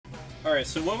Alright,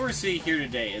 so what we're seeing here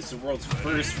today is the world's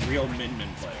first real Min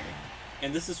Min player.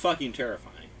 And this is fucking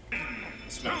terrifying.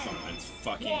 Smash on its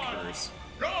fucking curse.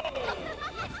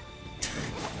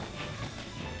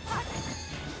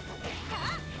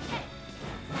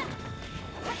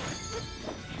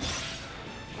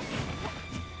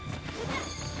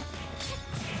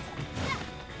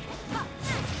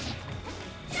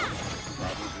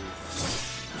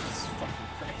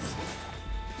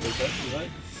 What?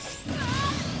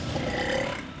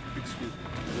 Excuse me.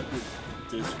 Is that the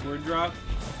Discord drop?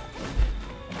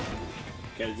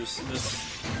 Okay, this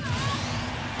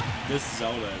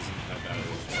Zelda isn't that bad of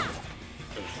this one.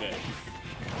 Oh shit.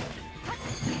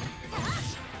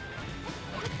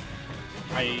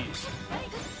 I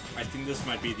think this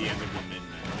might be the end of the Min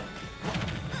Min.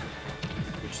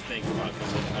 Which thank fuck,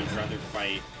 because I'd rather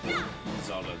fight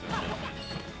Zelda than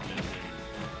Min Min.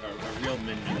 A real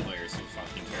Min Min player seems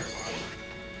fucking terrifying.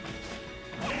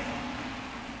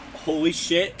 Holy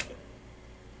shit!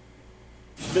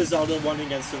 The Zelda won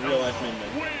against the real life Min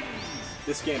Min.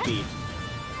 This can't be.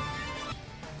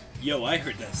 Yo, I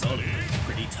heard that Zelda was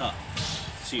pretty tough.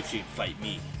 See if she'd fight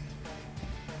me.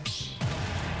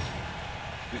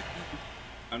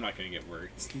 I'm not gonna get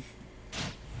worked.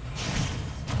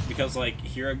 Because, like,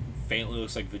 here it faintly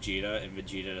looks like Vegeta, and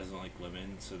Vegeta doesn't like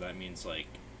women, so that means, like...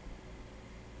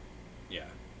 Yeah,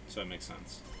 so it makes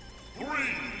sense. 3, 2,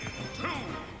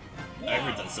 I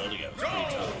heard that Zelda guy was pretty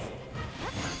tough.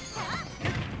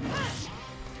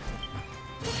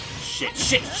 Shit,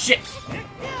 shit, shit!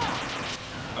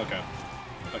 Okay.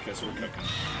 Okay, so we're cooking.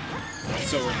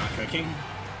 So we're not cooking?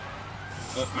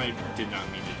 I did not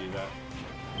mean to do that.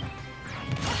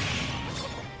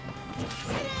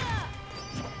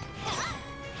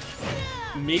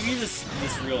 Maybe this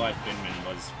real life Min Min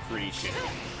was pretty shitty,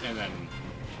 and then...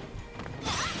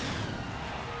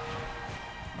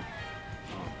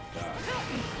 Oh god.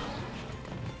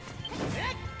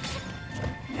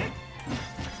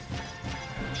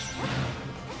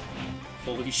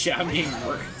 Holy shit, I'm being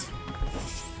worked.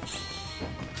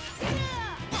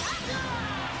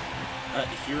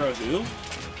 Hero who?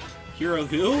 Hero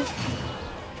who?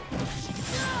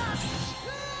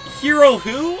 Hero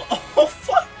who? Oh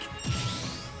fuck!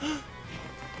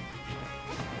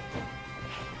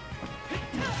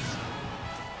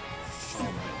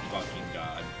 Oh my fucking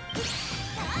god.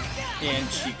 And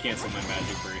she canceled my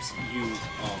magic burst. You,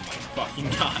 oh my fucking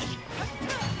god.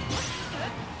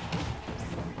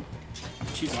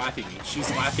 She's laughing me. She's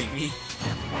laughing me.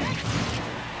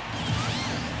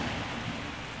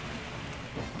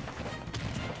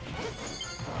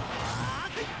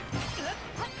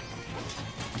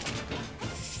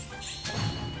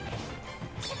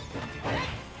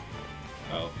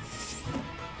 Oh.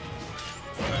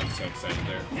 I'm so excited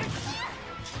there.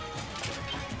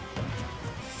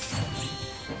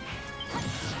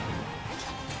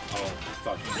 Oh,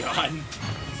 fucking god.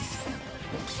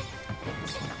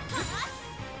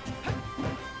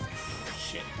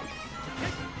 Shit.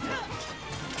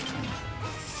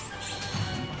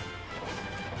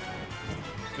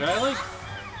 Did I, like...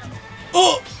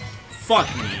 Oh! Fuck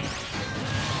me.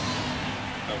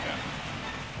 Okay.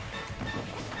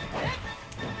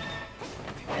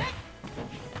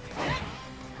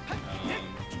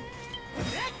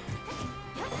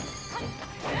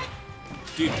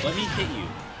 Dude, let me hit you.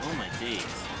 Oh my days.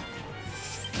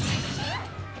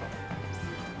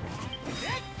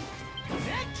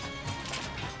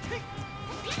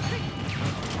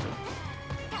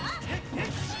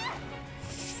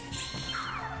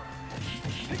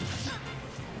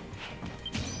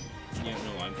 Yeah,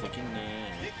 no, I'm thinking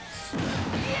next.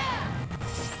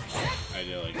 I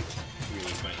did, like,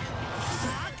 release my arrow.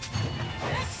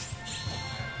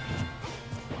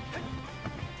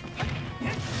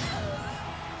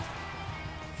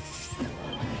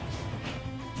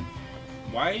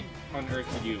 Why on earth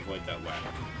did you avoid that whack?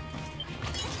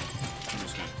 I'm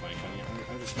just gonna plank on you.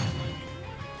 I'm just gonna plank.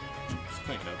 Just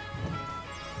plank up.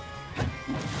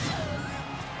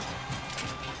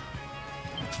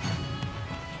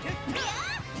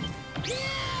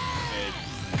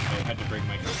 I had to break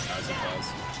my kamikaze balls.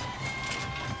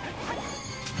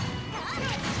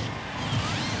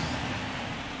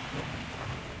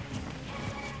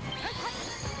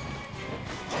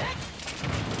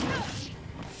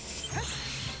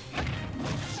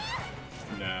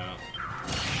 No.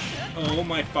 Oh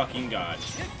my fucking god.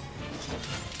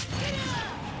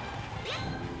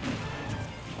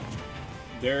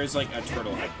 There's like a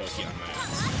turtle head Pokey on my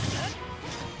ass.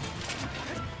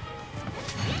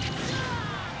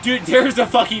 Dude, there's a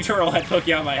fucking turtle head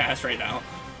Pokey on my ass right now.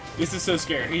 This is so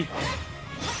scary.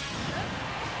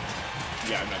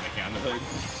 Yeah, I'm not making on the hood.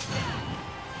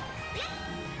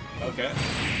 Okay.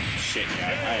 Shit, yeah,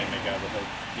 I am making out the hood.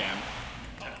 Damn.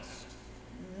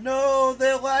 No,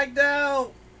 they lagged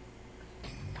out!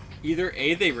 Either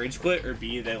A, they rage quit, or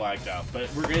B, they lagged out. But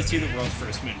we're gonna see the world's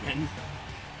first Min-Min.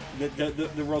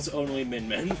 The world's only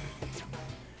Min-Min.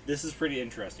 This is pretty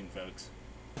interesting, folks.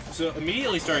 So,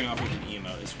 immediately starting off with an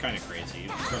emo is kind of crazy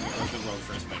from the world's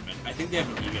first Min-Min. I think they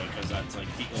have an ego because that's, like,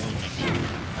 the only Min-Min.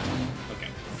 Okay,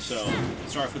 so,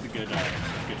 start off with a good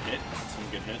hit. Some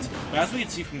good hits. But as we can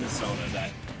see from this Zelda,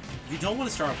 that you don't want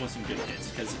to start off with some good hits,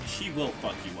 because she will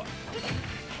fuck you up.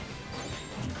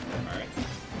 Alright.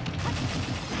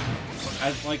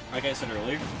 Like I said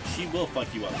earlier, she will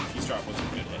fuck you up if you start off with some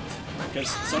good hits. Because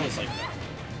Zelda's like that.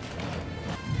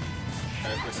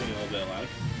 Alright, we're seeing a little bit of lag.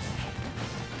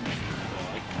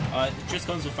 It just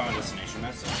comes with Final Destination,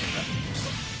 that's it.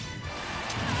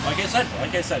 Like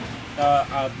I said,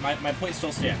 my point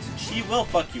still stands. She will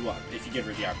fuck you up if you give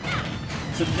her the opportunity.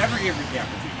 So never give her the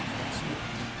opportunity.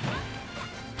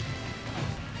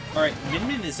 Alright,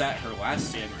 Min-Min is at her last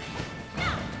stand right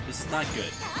now. This is not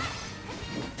good.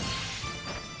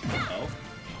 Oh.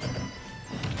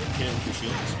 Hit it with the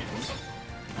shield, excuse me.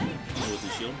 Hit it with the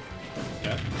shield.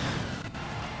 Okay.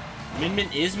 Min-Min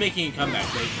is making a comeback,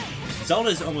 right? Zelda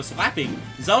is almost lapping.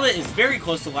 Zelda is very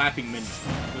close to lapping Min-Min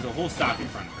with a whole stock in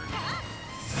front of her.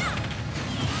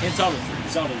 And Zelda 3.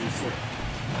 Zelda is 4.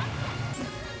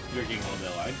 We're getting a little bit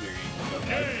of lag. We're getting a little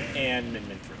bit of lag. And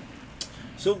Min-Min 3.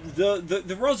 So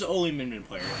the world's only Min-Min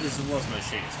player is the world's most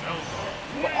shadiest player,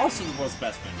 but also the world's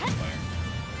best Min-Min player.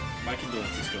 My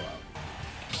condolences go out.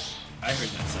 I heard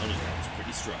that Zelda's was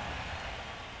pretty strong.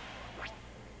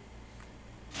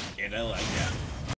 And I like that.